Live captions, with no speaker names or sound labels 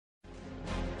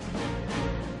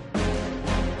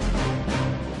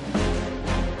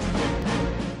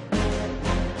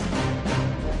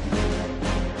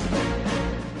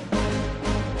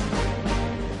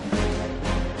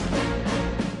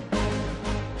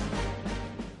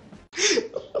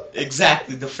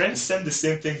Exactly. The French sent the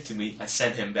same thing to me. I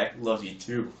sent him back, love you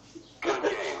too. Good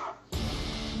game.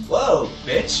 Whoa,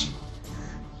 bitch.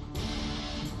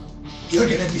 You're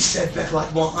gonna be sent back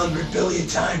like 100 billion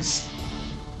times.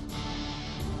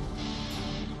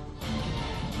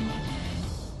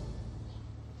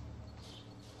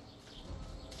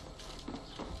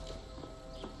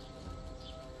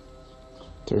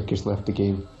 Turkish left the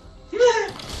game.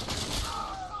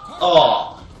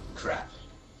 Oh, crap.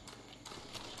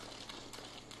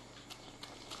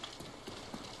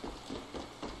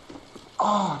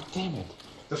 Oh, damn it.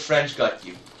 The French got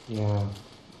you. Yeah.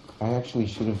 I actually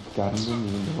should have gotten them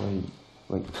even though I,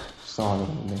 like, saw them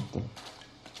and everything.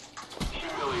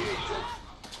 Humiliation.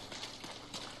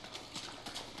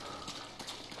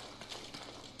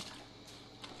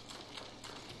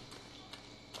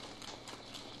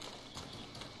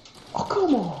 Oh,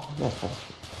 come on! That's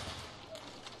bullshit.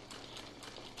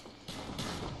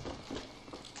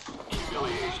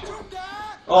 Humiliation.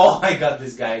 Oh, I got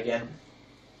this guy again.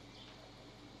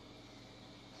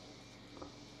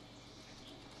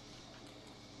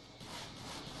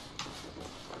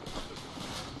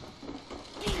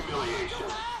 Humiliation.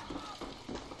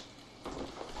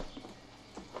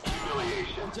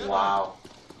 Humiliation. Wow.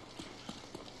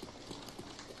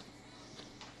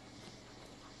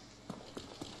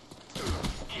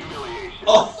 Humiliation.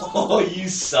 Oh, you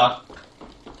suck.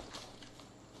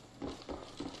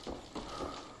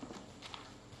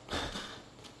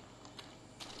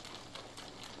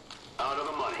 Out of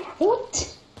the money.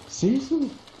 What? Seriously?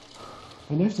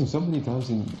 I knifed him so many times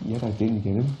and yet I didn't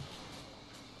get him.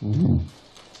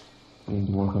 I need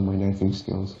to work on my knifing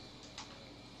skills.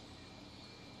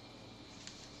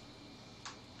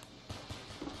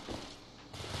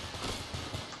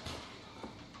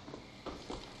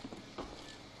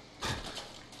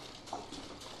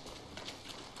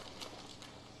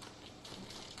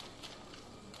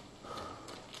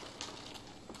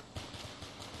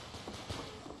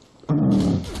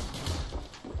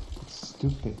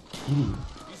 Stupid idiot.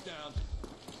 He's down.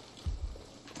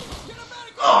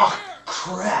 Oh,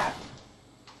 crap.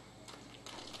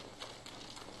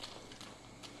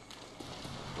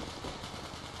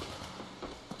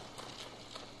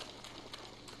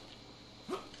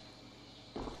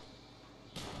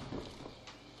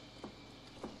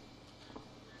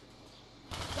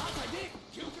 Shots I did.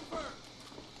 Kill confirmed.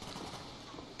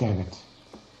 Damn it.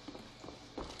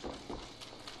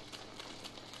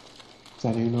 Is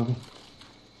that you, Novi?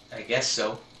 I guess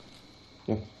so.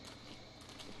 Yep.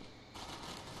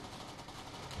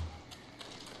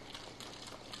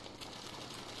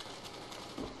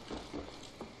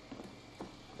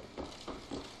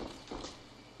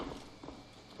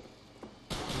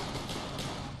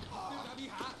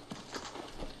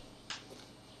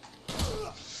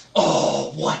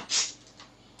 Oh, what?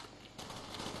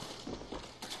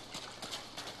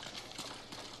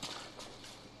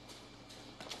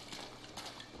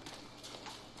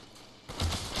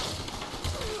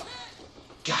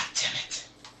 God damn it.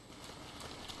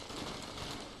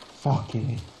 Fuck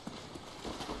it.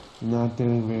 Not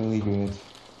doing really good.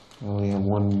 I only have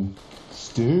one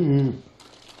stoop.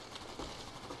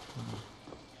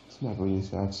 It's not really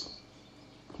sucks.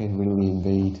 Can't really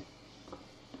invade.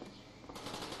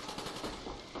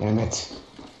 Damn it.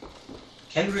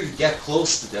 Can't really get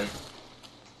close to them.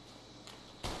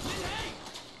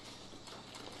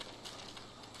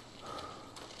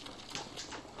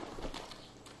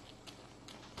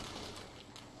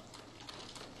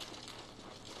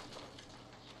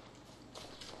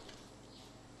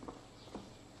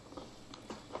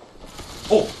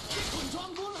 Oh!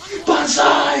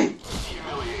 Banzai!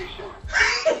 Humiliation.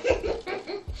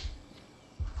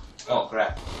 Oh,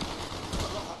 crap.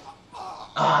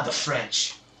 Ah, the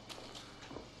French.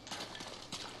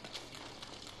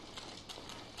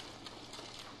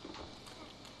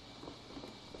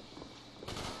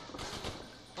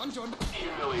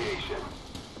 Humiliation.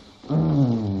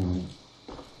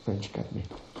 French got me.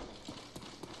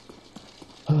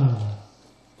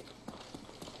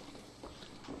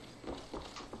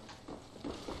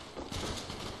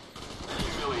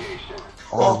 Humiliation.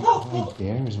 Oh, right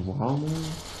there as well, man?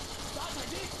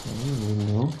 I didn't even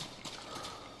know.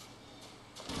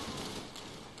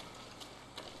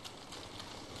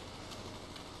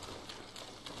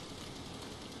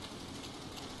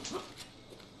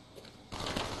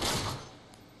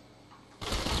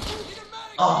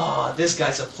 Ah, this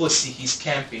guy's a pussy. He's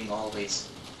camping always.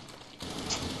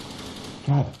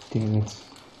 God damn it.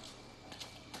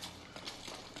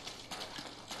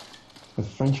 The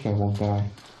French guy won't die.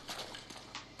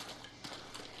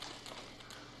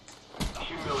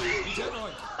 Humiliation.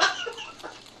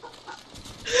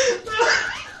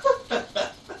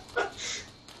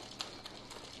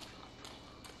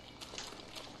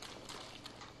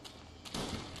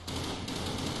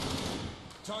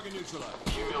 Neutralized.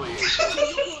 Humiliation.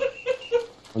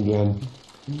 Again.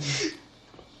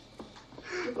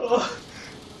 Oh.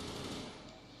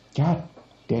 God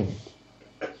damn it.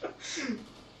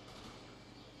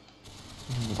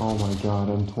 Oh my god,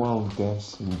 I'm 12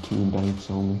 deaths and 2 knights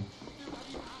only.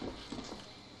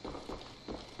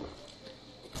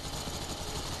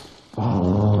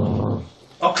 Oh,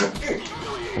 Oh, crap.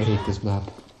 I hate this map.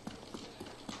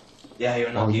 Yeah, you're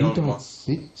Oh, not the you only died one.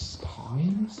 6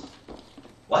 times?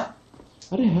 What?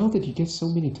 How the hell did you get so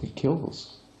many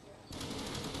kills?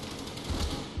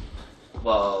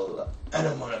 Well, I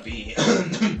don't want to be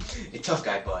a tough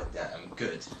guy, but I'm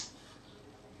good.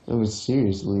 I was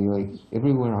seriously, like,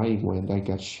 everywhere I went, I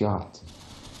got shot.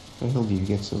 How the hell do you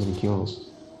get so many kills?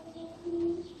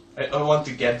 I want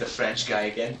to get the French guy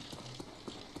again.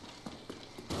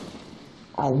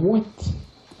 Oh, what?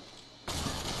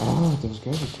 Oh, those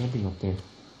guys are camping up there.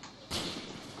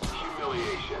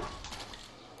 Humiliation.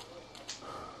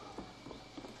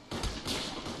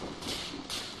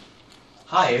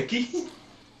 Hi, Aki.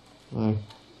 Like,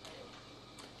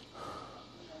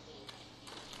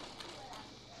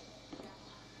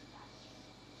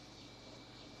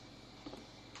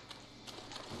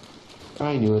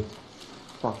 I knew it.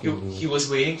 Fucking knew He it. was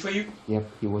waiting for you? Yep,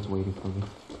 he was waiting for me.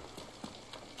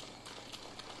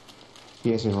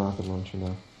 He has a rocket launcher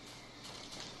now.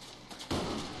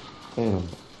 Damn.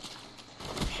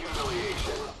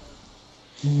 Humiliation.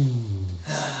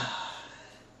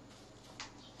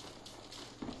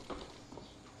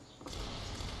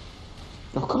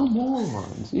 Oh, come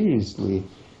on! Seriously.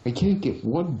 I can't get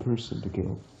one person to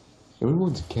kill.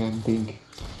 Everyone's camping,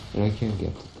 and I can't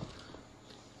get to them.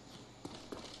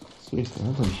 Seriously,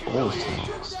 I'm on all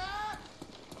sides.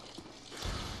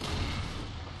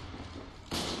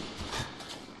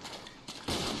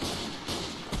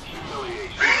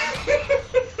 Humiliation.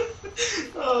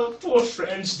 Oh, poor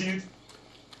French dude.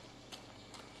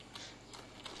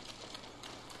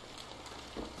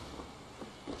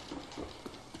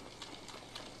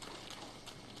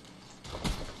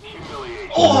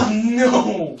 Humiliation. Oh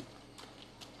no!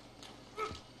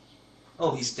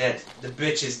 Oh, he's dead. The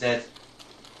bitch is dead.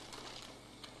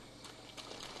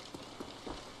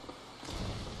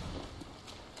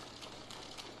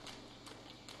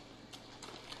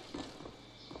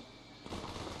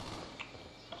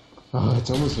 Oh, it's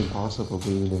almost impossible to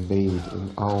even invade an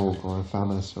AUG or a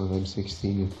FAMAS or an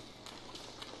M16.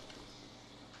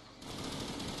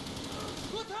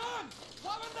 Good hand!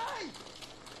 Have a knife!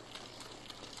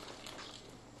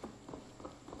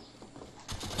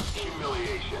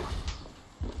 Humiliation.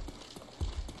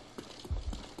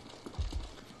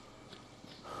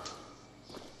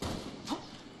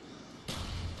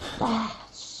 Ah!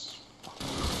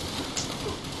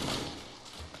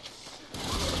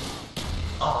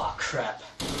 Oh crap.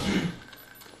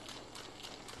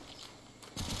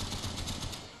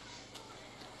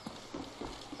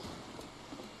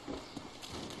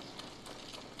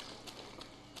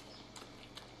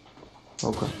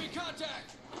 Okay. Enemy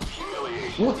contact!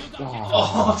 Humiliation. What?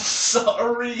 Oh,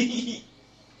 sorry.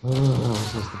 I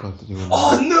was just about to do it.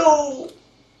 Oh no!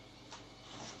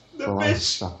 The Oh, I bitch.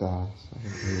 sucked ass. I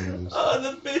didn't really use Oh,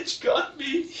 the bitch got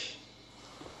me.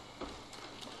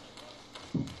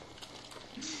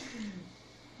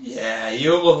 Yeah,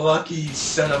 you were lucky, you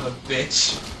son of a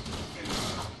bitch.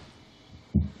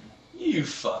 You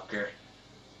fucker.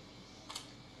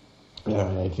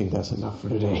 Alright, I think that's enough for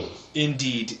today.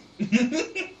 Indeed.